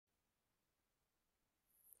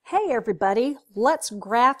Hey everybody, let's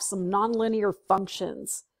graph some nonlinear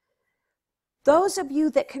functions. Those of you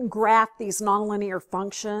that can graph these nonlinear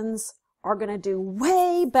functions are going to do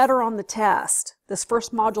way better on the test, this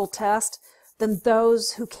first module test, than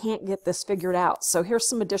those who can't get this figured out. So here's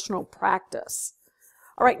some additional practice.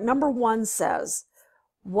 All right, number 1 says,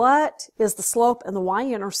 what is the slope and the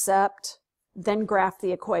y-intercept? Then graph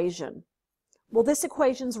the equation. Well, this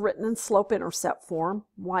equation's written in slope-intercept form,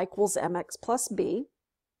 y equals mx plus b.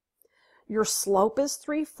 Your slope is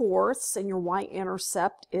 3/4 and your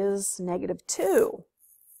y-intercept is -2.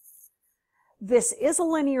 This is a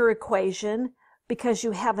linear equation because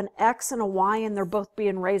you have an x and a y and they're both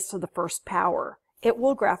being raised to the first power. It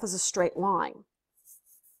will graph as a straight line.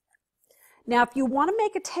 Now, if you want to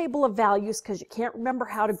make a table of values because you can't remember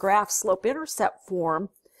how to graph slope-intercept form,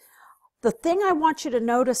 the thing I want you to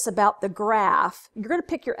notice about the graph, you're going to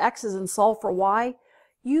pick your x's and solve for y.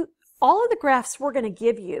 All of the graphs we're going to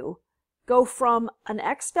give you go from an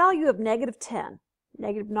x value of -10,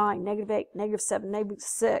 -9, -8, -7,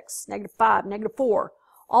 -6, -5, -4,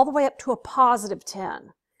 all the way up to a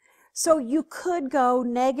 +10. So you could go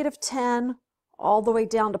 -10 all the way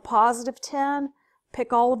down to +10,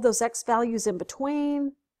 pick all of those x values in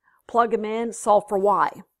between, plug them in, solve for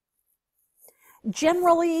y.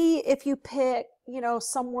 Generally, if you pick,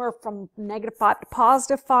 somewhere from -5 to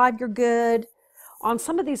 +5, you're good. On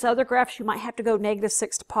some of these other graphs, you might have to go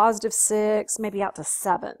 -6 to +6, maybe out to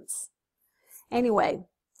 7s. Anyway,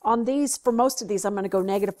 on these, for most of these, I'm going to go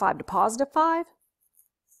 -5 to +5.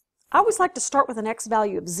 I always like to start with an x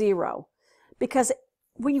value of 0, because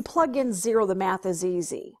when you plug in 0, the math is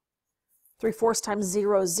easy. 3/4 times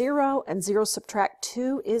 0 is 0, and 0 subtract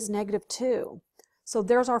 2 is -2. So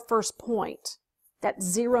there's our first point. That's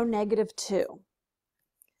 0, -2.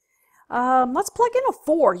 Let's plug in a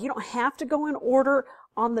 4. You don't have to go in order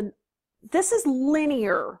on this is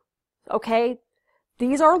linear, okay?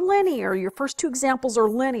 These are linear. Your first two examples are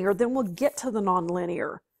linear. Then we'll get to the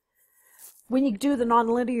nonlinear. When you do the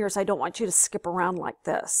nonlinears, I don't want you to skip around like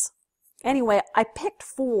this. Anyway, I picked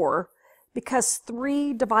 4 because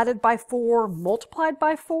 3 divided by 4 multiplied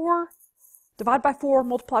by 4, divide by 4,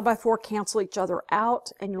 multiply by 4, cancel each other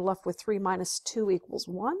out, and you're left with 3 minus 2 equals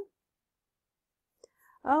 1.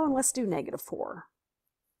 Oh, and let's do -4.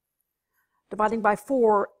 Dividing by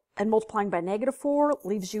 4 and multiplying by -4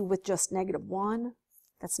 leaves you with just -1.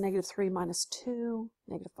 That's -3 minus 2,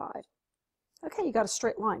 -5. Okay, you got a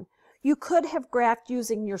straight line. You could have graphed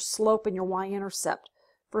using your slope and your y-intercept.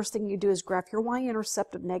 First thing you do is graph your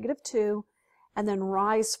y-intercept of -2, and then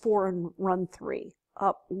rise 4 and run 3.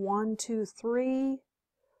 Up 1, 2, 3,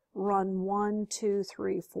 run 1, 2,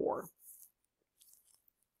 3, 4.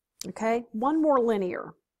 Okay, one more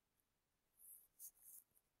linear.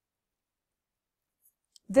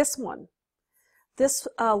 This one, this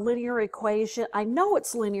linear equation, I know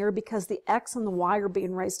it's linear because the x and the y are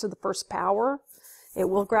being raised to the first power. It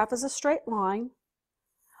will graph as a straight line.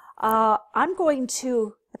 I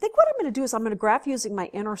think what I'm going to do is I'm going to graph using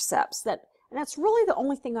my intercepts. And that's really the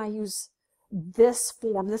only thing I use this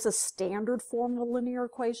form. This is standard form of a linear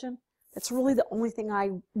equation. That's really the only thing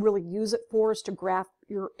I really use it for, is to graph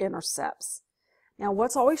your intercepts. Now,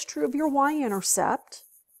 what's always true of your y-intercept?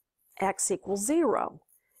 X equals 0.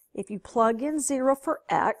 If you plug in 0 for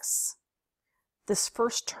x, this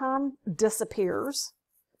first term disappears.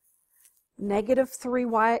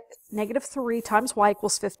 -3 times y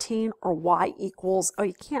equals 15, or y equals, oh,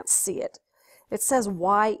 you can't see it. It says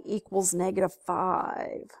y equals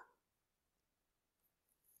 -5.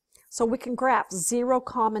 So we can graph 0,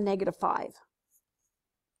 -5.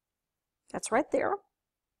 That's right there.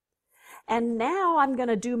 And now I'm going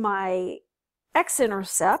to do my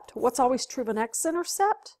x-intercept. What's always true of an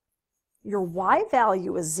x-intercept? Your y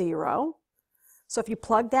value is 0. So if you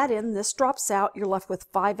plug that in, this drops out. You're left with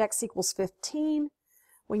 5x equals 15.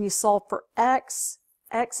 When you solve for x,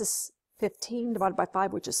 x is 15 divided by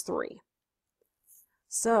 5, which is 3.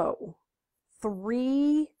 So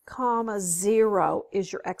 3, 0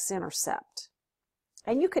 is your x-intercept.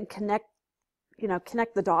 And you could connect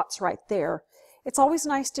the dots right there. It's always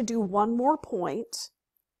nice to do one more point,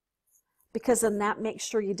 because then that makes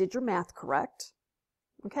sure you did your math correct.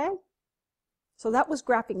 Okay? So that was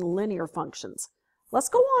graphing linear functions. Let's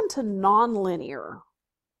go on to nonlinear.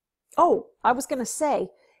 Oh, I was going to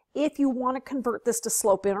say, if you want to convert this to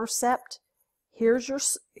slope-intercept, here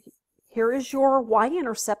is your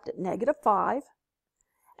y-intercept at -5,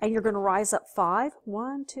 and you're going to rise up 5,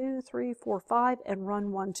 1, 2, 3, 4, 5, and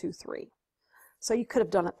run 1, 2, 3. So you could have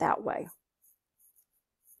done it that way.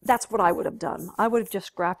 That's what I would have done. I would have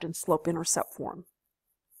just graphed in slope-intercept form.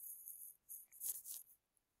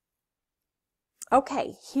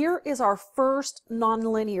 Okay, here is our first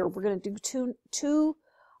nonlinear. We're going to do two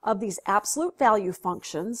of these absolute value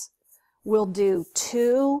functions. We'll do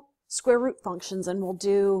two square root functions, and we'll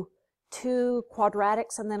do two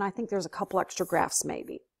quadratics, and then I think there's a couple extra graphs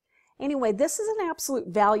maybe. Anyway, this is an absolute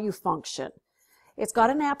value function. It's got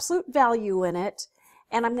an absolute value in it,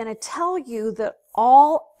 and I'm going to tell you that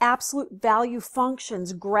all absolute value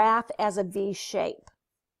functions graph as a V shape.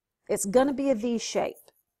 It's going to be a V shape.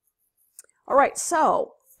 All right,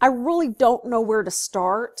 so I really don't know where to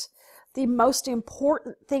start. The most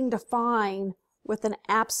important thing to find with an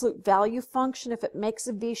absolute value function, if it makes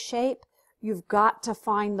a V shape, you've got to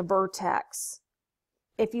find the vertex.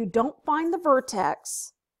 If you don't find the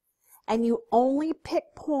vertex and you only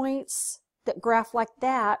pick points that graph like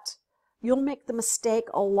that, you'll make the mistake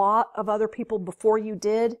a lot of other people before you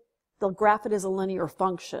did. They'll graph it as a linear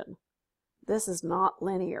function. This is not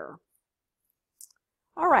linear.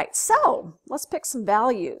 All right, so let's pick some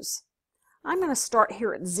values. I'm going to start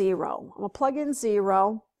here at 0. I'm going to plug in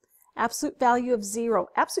 0. Absolute value of 0.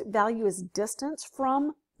 Absolute value is distance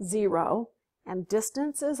from 0, and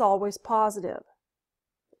distance is always positive.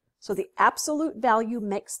 So the absolute value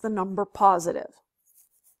makes the number positive.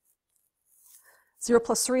 0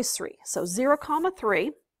 plus 3 is 3. So 0,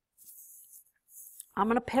 3. I'm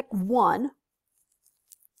going to pick 1.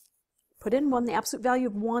 Put in 1. The absolute value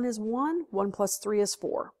of 1 is 1. 1 plus 3 is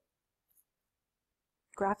 4.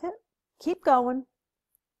 Graph it. Keep going.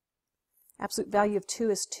 Absolute value of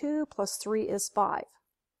 2 is 2, plus 3 is 5.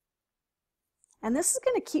 And this is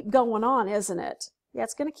going to keep going on, isn't it? Yeah,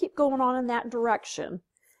 it's going to keep going on in that direction.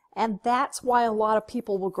 And that's why a lot of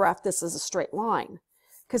people will graph this as a straight line,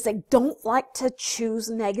 because they don't like to choose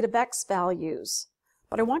negative x values.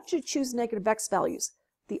 But I want you to choose negative x values.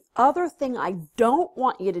 The other thing I don't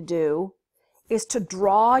want you to do is to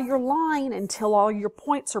draw your line until all your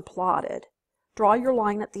points are plotted. Draw your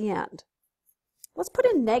line at the end. Let's put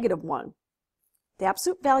in negative 1. The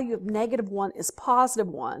absolute value of negative 1 is positive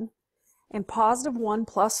 1, and positive 1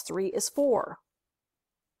 plus 3 is 4.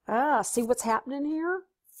 See what's happening here?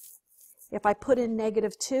 If I put in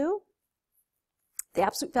negative 2, the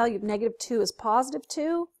absolute value of negative 2 is positive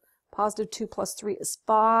 2. Positive 2 plus 3 is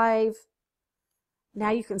 5.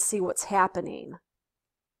 Now you can see what's happening.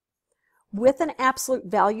 With an absolute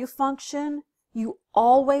value function, you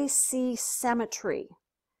always see symmetry.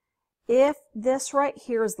 If this right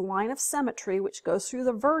here is the line of symmetry, which goes through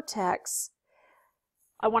the vertex,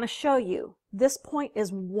 I want to show you. This point is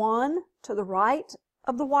 1 to the right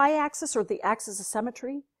of the y-axis, or the axis of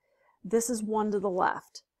symmetry. This is 1 to the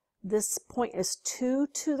left. This point is 2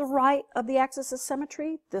 to the right of the axis of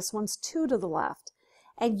symmetry. This one's 2 to the left.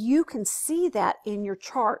 And you can see that in your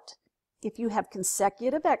chart. If you have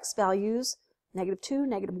consecutive x values, negative 2,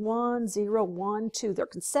 negative 1, 0, 1, 2, they're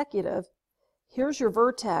consecutive. Here's your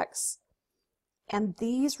vertex. And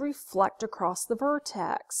these reflect across the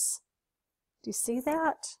vertex. Do you see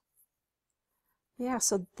that? Yeah,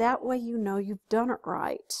 so that way you know you've done it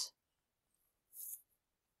right.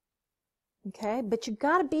 Okay, but you've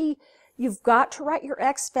got to write your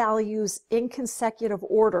x values in consecutive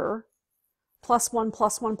order, plus 1,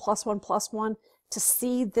 plus 1, plus 1, plus 1, to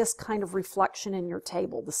see this kind of reflection in your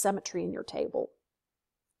table, the symmetry in your table.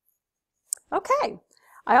 Okay,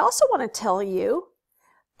 I also want to tell you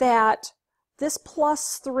that this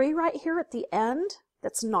plus 3 right here at the end,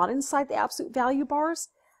 that's not inside the absolute value bars,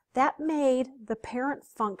 that made the parent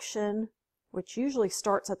function, which usually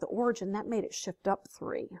starts at the origin, that made it shift up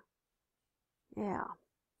 3. Yeah.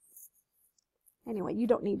 Anyway, you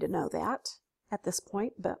don't need to know that at this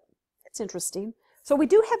point, but it's interesting. So we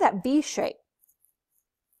do have that V shape.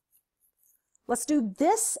 Let's do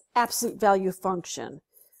this absolute value function.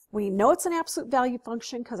 We know it's an absolute value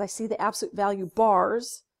function because I see the absolute value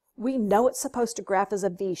bars. We know it's supposed to graph as a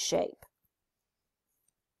V shape.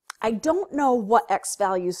 I don't know what x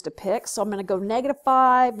values to pick, so I'm going to go negative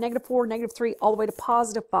 5, negative 4, negative 3, all the way to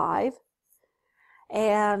positive 5.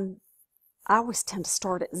 And I always tend to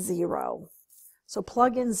start at 0. So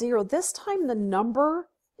plug in 0. This time the number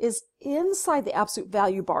is inside the absolute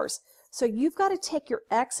value bars. So you've got to take your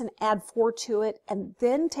x and add 4 to it, and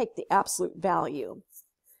then take the absolute value.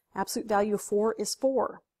 Absolute value of 4 is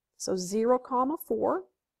 4. So 0, 4.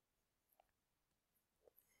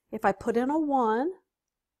 If I put in a 1,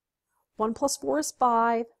 1 plus 4 is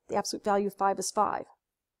 5. The absolute value of 5 is 5.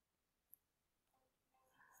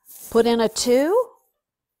 Put in a 2.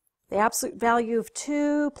 The absolute value of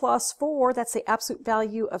 2 plus 4, that's the absolute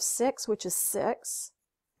value of 6, which is 6.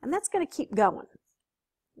 And that's going to keep going.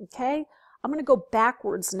 Okay? I'm going to go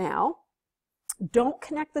backwards now. Don't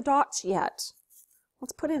connect the dots yet.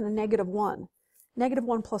 Let's put in a negative 1. Negative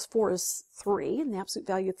 1 plus 4 is 3, and the absolute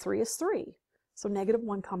value of 3 is 3. So negative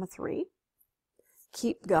 1 comma 3.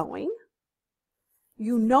 Keep going.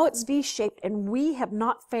 You know it's V-shaped, and we have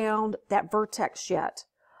not found that vertex yet.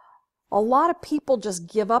 A lot of people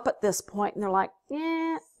just give up at this point, and they're like,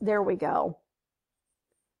 there we go.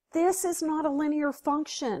 This is not a linear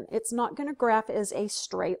function. It's not going to graph as a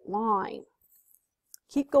straight line.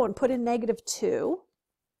 Keep going. Put in negative 2.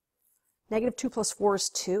 Negative 2 plus 4 is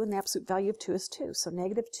 2, and the absolute value of 2 is 2. So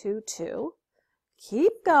negative 2, 2.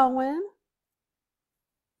 Keep going.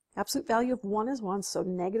 Absolute value of 1 is 1, so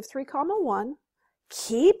negative 3 comma 1.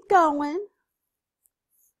 Keep going.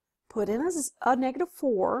 Put in a negative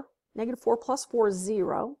 4. Negative 4 plus 4 is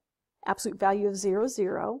 0. Absolute value of 0,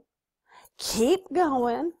 0. Keep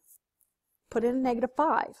going. Put in a negative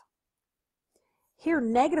 5. Here,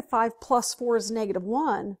 negative 5 plus 4 is negative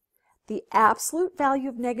 1. The absolute value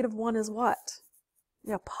of negative 1 is what?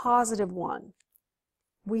 Yeah, positive 1.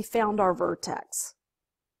 We found our vertex.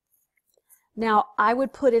 Now, I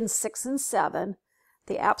would put in 6 and 7.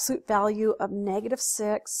 The absolute value of negative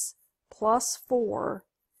 6 plus 4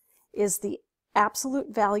 is the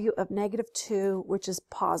absolute value of negative 2, which is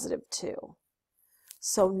positive 2.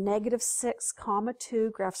 So negative 6 comma 2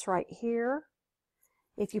 graphs right here.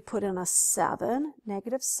 If you put in a 7,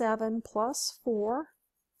 negative 7 plus 4,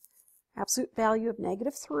 absolute value of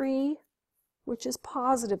negative 3, which is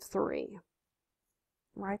positive 3.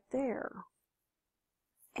 Right there.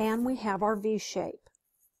 And we have our V shape.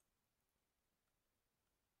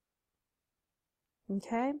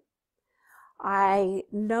 Okay? I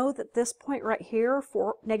know that this point right here,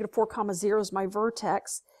 negative 4 comma 0 is my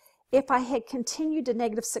vertex. If I had continued to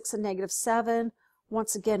negative 6 and negative 7,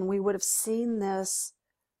 once again, we would have seen this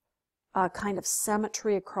kind of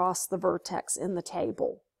symmetry across the vertex in the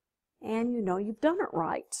table. And you know you've done it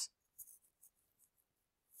right.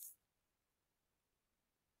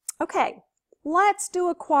 Okay, let's do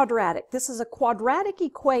a quadratic. This is a quadratic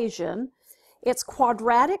equation. It's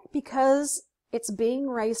quadratic because it's being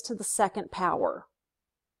raised to the second power.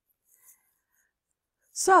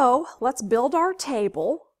 So let's build our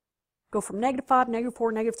table. Go from negative 5, negative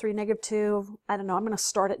 4, negative 3, negative 2. I don't know, I'm going to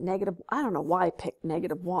start at negative, I don't know why I picked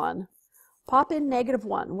negative 1. Pop in negative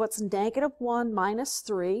 1. What's negative 1 minus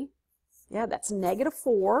 3? Yeah, that's negative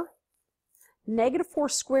 4. Negative 4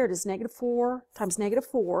 squared is negative 4 times negative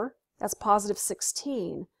 4. That's positive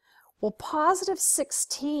 16. Well, positive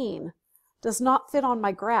 16 does not fit on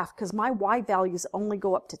my graph because my y values only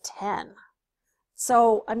go up to 10.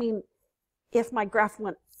 So, I mean, if my graph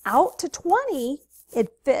went out to 20, it'd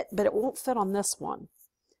fit, but it won't fit on this one.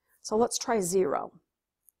 So let's try 0.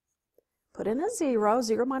 Put in a 0.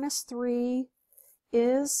 0 minus 3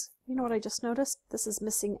 is, you know what I just noticed? This is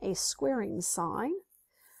missing a squaring sign.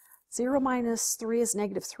 0 minus 3 is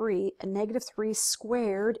negative 3, and negative 3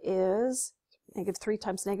 squared is negative 3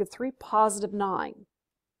 times negative 3, positive 9.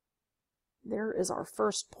 There is our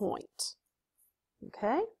first point.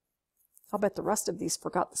 Okay? I'll bet the rest of these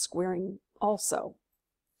forgot the squaring also.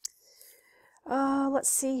 Let's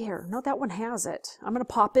see here. No, that one has it. I'm going to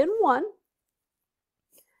pop in 1.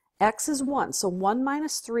 X is 1, so 1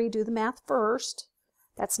 minus 3, do the math first.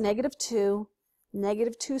 That's negative 2.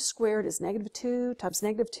 Negative 2 squared is negative 2 times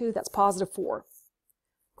negative 2, that's positive 4.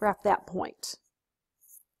 Graph that point.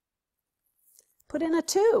 Put in a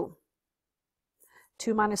 2.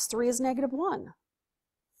 2 minus 3 is negative 1.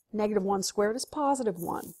 Negative 1 squared is positive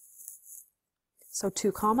 1. So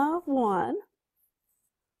 2 comma 1.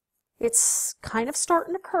 It's kind of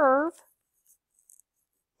starting to curve.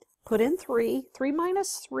 Put in 3. 3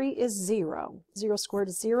 minus 3 is 0. 0 squared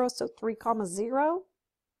is 0, so 3 comma 0.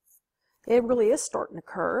 It really is starting to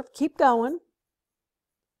curve. Keep going.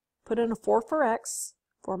 Put in a 4 for x.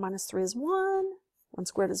 4 minus 3 is 1. 1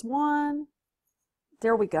 squared is 1.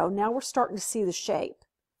 There we go. Now we're starting to see the shape.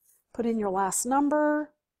 Put in your last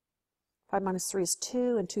number. 5 minus 3 is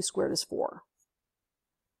 2, and 2 squared is 4.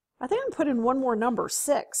 I think I'm going to put in one more number,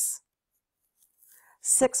 6.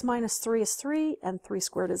 6 minus 3 is 3, and 3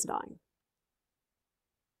 squared is 9.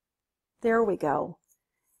 There we go.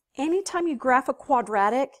 Anytime you graph a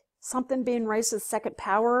quadratic, something being raised to the second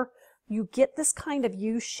power, you get this kind of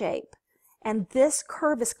U shape. And this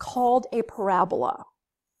curve is called a parabola.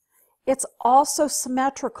 It's also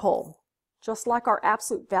symmetrical. Just like our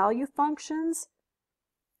absolute value functions,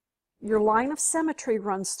 your line of symmetry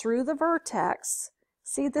runs through the vertex.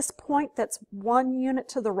 See this point that's 1 unit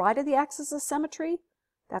to the right of the axis of symmetry?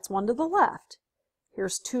 That's 1 to the left.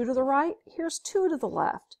 Here's 2 to the right, here's 2 to the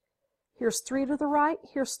left. Here's 3 to the right,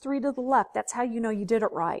 here's 3 to the left. That's how you know you did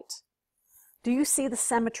it right. Do you see the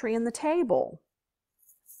symmetry in the table?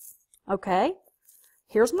 Okay.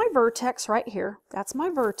 Here's my vertex right here. That's my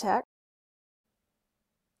vertex.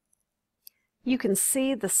 You can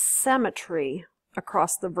see the symmetry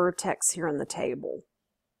across the vertex here in the table.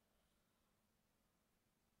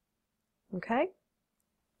 Okay?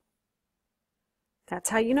 That's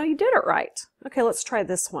how you know you did it right. Okay, let's try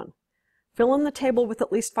this one. Fill in the table with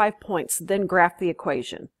at least 5 points, then graph the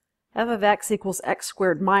equation. f of x equals x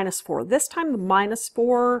squared minus 4. This time the minus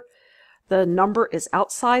 4, the number is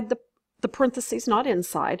outside the parentheses, not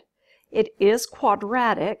inside. It is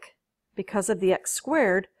quadratic because of the x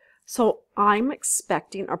squared, so I'm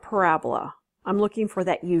expecting a parabola. I'm looking for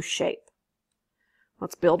that U shape.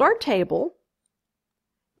 Let's build our table.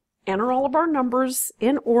 Enter all of our numbers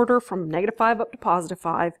in order from -5 up to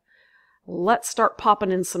 +5. Let's start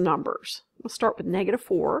popping in some numbers. We'll start with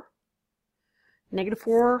 -4.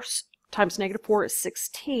 -4 times -4 is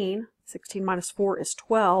 16. 16 minus 4 is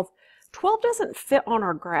 12. 12 doesn't fit on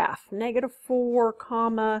our graph. -4,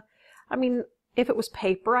 comma, I mean, if it was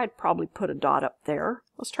paper, I'd probably put a dot up there.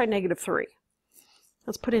 Let's try -3.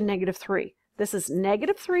 Let's put in -3. This is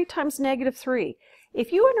 -3 times -3.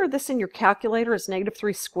 If you enter this in your calculator as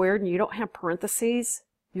 -3 squared and you don't have parentheses,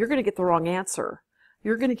 you're going to get the wrong answer.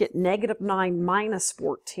 You're going to get -9 minus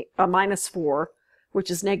 4,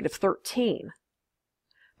 which is -13.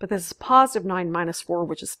 But this is +9 minus 4,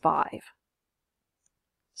 which is 5.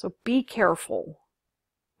 So be careful.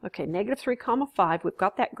 Okay, -3 comma 5, we've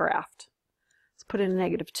got that graphed. Let's put in a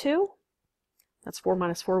 -2. That's 4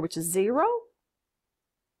 minus 4, which is 0.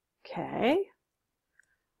 Okay.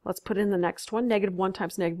 Let's put in the next one. -1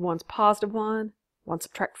 times -1 is +1. 1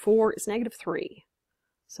 subtract 4 is -3.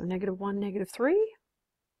 So -1, -3.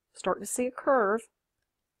 Starting to see a curve.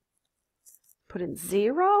 Put in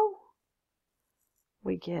 0.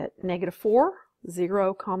 We get -4.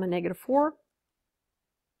 0, comma -4.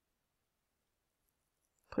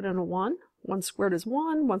 Put in a 1. 1 squared is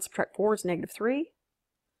 1. 1 subtract 4 is -3.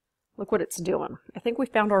 Look what it's doing. I think we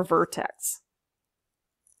found our vertex.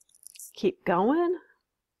 Keep going.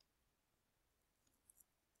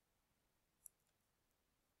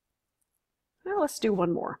 Now let's do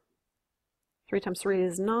one more. 3 times 3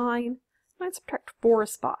 is 9. 9 subtract 4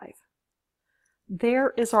 is 5.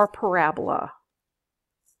 There is our parabola.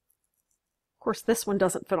 Of course, this one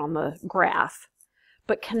doesn't fit on the graph,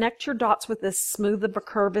 but connect your dots with as smooth of a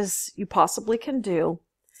curve as you possibly can do.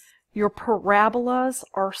 Your parabolas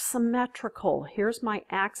are symmetrical. Here's my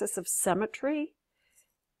axis of symmetry.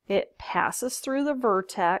 It passes through the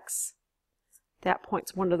vertex. That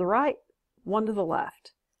points 1 to the right, 1 to the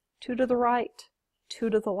left, 2 to the right, 2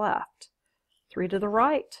 to the left, 3 to the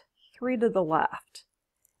right, 3 to the left.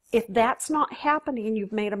 If that's not happening,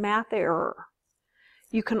 you've made a math error.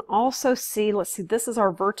 You can also see, let's see, this is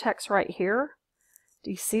our vertex right here.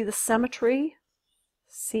 Do you see the symmetry?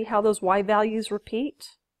 See how those y values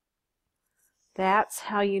repeat? That's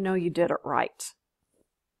how you know you did it right.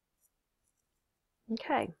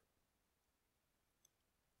 Okay.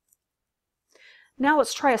 Now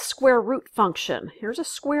let's try a square root function. Here's a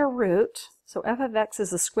square root. So f of x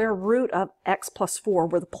is the square root of x plus 4,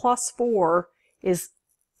 where the plus 4 is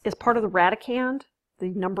part of the radicand, the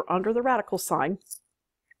number under the radical sign.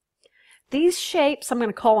 These shapes I'm going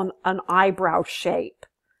to call an eyebrow shape,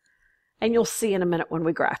 and you'll see in a minute when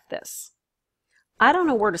we graph this. I don't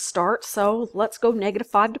know where to start, so let's go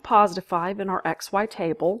 -5 to +5 in our xy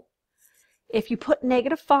table. If you put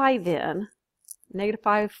 -5 in,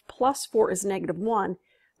 -5 plus 4 is -1.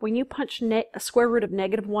 When you punch a square root of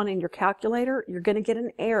 -1 in your calculator, you're going to get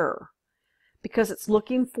an error because it's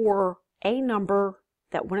looking for a number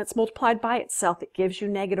that when it's multiplied by itself, it gives you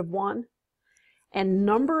 -1. And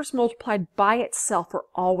numbers multiplied by itself are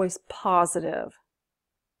always positive.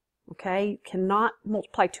 Okay, you cannot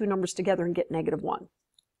multiply two numbers together and get -1.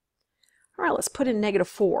 All right, let's put in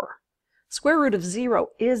 -4. Square root of 0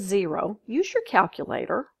 is 0. Use your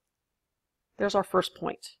calculator. There's our first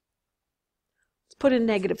point. Let's put in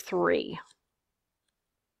 -3.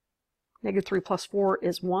 -3 plus 4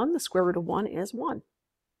 is 1. The square root of 1 is 1.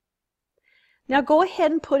 Now go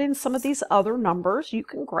ahead and put in some of these other numbers. You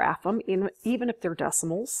can graph them, even if they're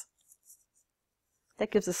decimals.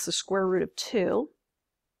 That gives us the square root of 2.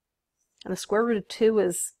 And the square root of 2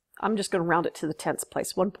 is, I'm just going to round it to the tenths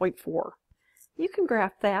place, 1.4. You can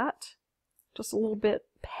graph that just a little bit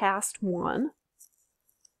past 1.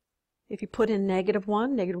 If you put in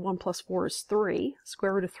 -1, -1 plus 4 is 3.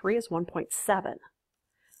 Square root of 3 is 1.7.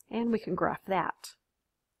 And we can graph that.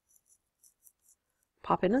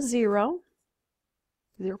 Pop in a 0.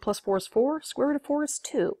 0 plus 4 is 4. Square root of 4 is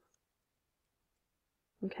 2.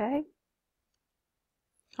 Okay?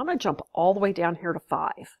 I'm going to jump all the way down here to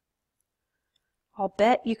 5. I'll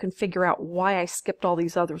bet you can figure out why I skipped all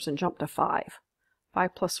these others and jumped to 5.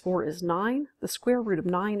 5 plus 4 is 9. The square root of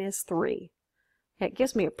 9 is 3. It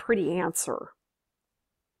gives me a pretty answer.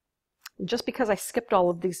 Just because I skipped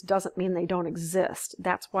all of these doesn't mean they don't exist.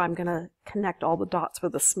 That's why I'm going to connect all the dots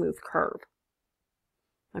with a smooth curve.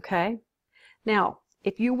 Okay? Now,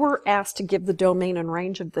 if you were asked to give the domain and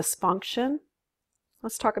range of this function,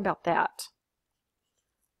 let's talk about that.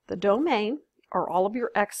 The domain are all of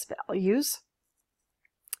your x values.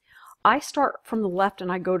 I start from the left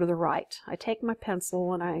and I go to the right. I take my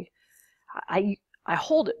pencil and I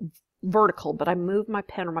hold it vertical, but I move my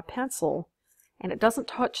pen or my pencil, and it doesn't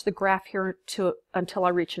touch the graph here until I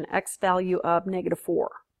reach an x value of -4.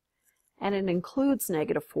 And it includes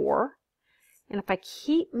 -4. And if I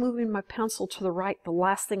keep moving my pencil to the right, the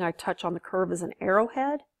last thing I touch on the curve is an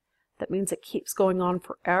arrowhead. That means it keeps going on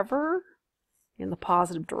forever in the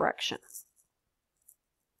positive direction.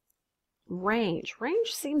 Range. Range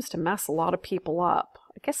seems to mess a lot of people up.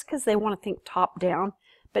 I guess because they want to think top down,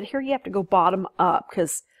 but here you have to go bottom up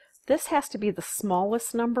because this has to be the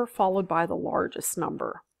smallest number followed by the largest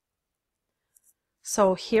number.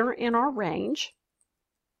 So here in our range,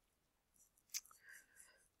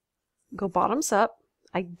 go bottoms up.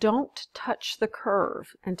 I don't touch the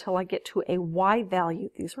curve until I get to a y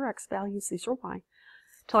value. These are x values, these are y.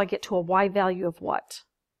 Until I get to a y value of what?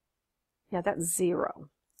 Yeah, that's 0.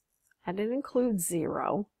 And it includes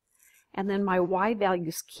 0. And then my y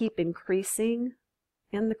values keep increasing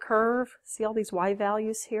in the curve. See all these y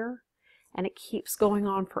values here? And it keeps going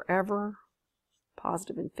on forever,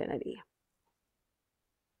 positive infinity.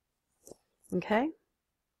 Okay?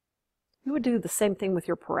 You would do the same thing with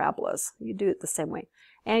your parabolas. You do it the same way.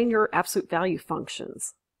 And your absolute value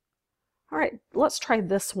functions. All right, let's try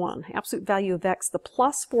this one. Absolute value of x. The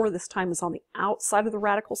 +4 this time is on the outside of the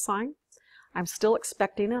radical sign. I'm still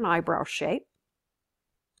expecting an eyebrow shape.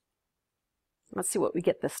 Let's see what we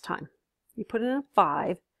get this time. You put in a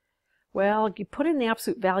 5. Well, you put in the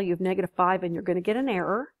absolute value of -5 and you're going to get an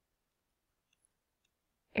error.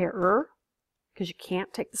 Error, because you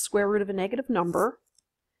can't take the square root of a negative number.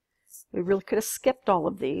 We really could have skipped all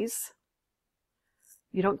of these.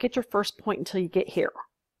 You don't get your first point until you get here.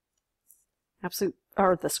 Absolute,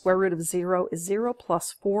 or the square root of 0 is 0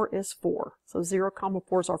 plus 4 is 4. So 0,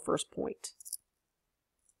 4 is our first point.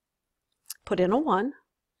 Put in a 1.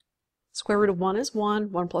 Square root of 1 is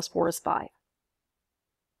 1. 1 plus 4 is 5.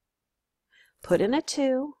 Put in a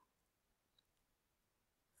 2.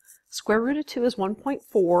 Square root of 2 is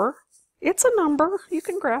 1.4. It's a number. You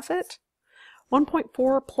can graph it.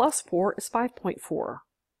 1.4 plus 4 is 5.4.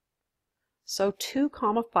 So 2,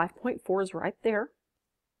 5.4 is right there.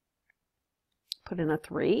 Put in a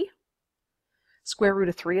 3. Square root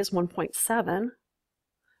of 3 is 1.7.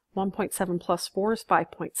 1.7 plus 4 is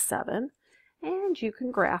 5.7. And you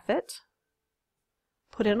can graph it.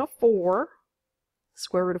 Put in a 4.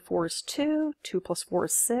 Square root of 4 is 2. 2 plus 4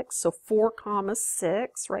 is 6. So 4,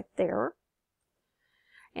 6 right there.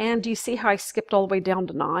 And do you see how I skipped all the way down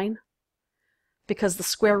to 9? Because the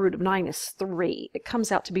square root of 9 is 3. It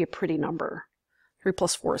comes out to be a pretty number. 3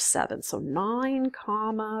 plus 4 is 7. So 9,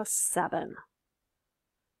 7.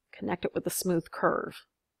 Connect it with a smooth curve.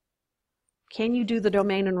 Can you do the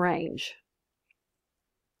domain and range?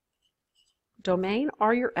 Domain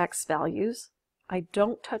are your x values. I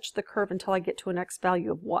don't touch the curve until I get to an x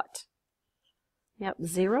value of what? Yep,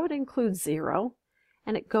 0, it includes 0.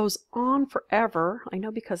 And it goes on forever, I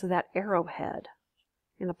know because of that arrowhead,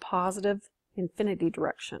 in a positive infinity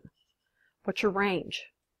direction. What's your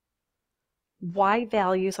range? Y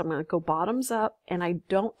values, I'm going to go bottoms up, and I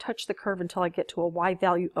don't touch the curve until I get to a y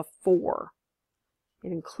value of 4.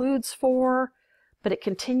 It includes 4, but it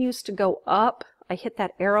continues to go up. I hit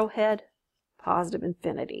that arrowhead, positive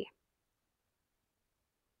infinity.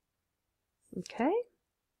 Okay.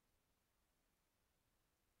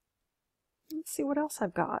 Let's see what else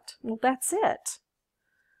I've got. Well, that's it.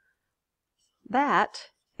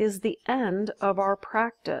 That is the end of our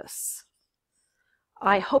practice.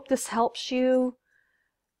 I hope this helps you.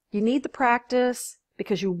 You need the practice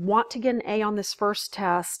because you want to get an A on this first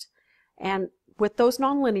test. And with those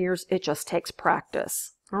nonlinears, it just takes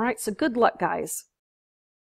practice. All right, so good luck, guys.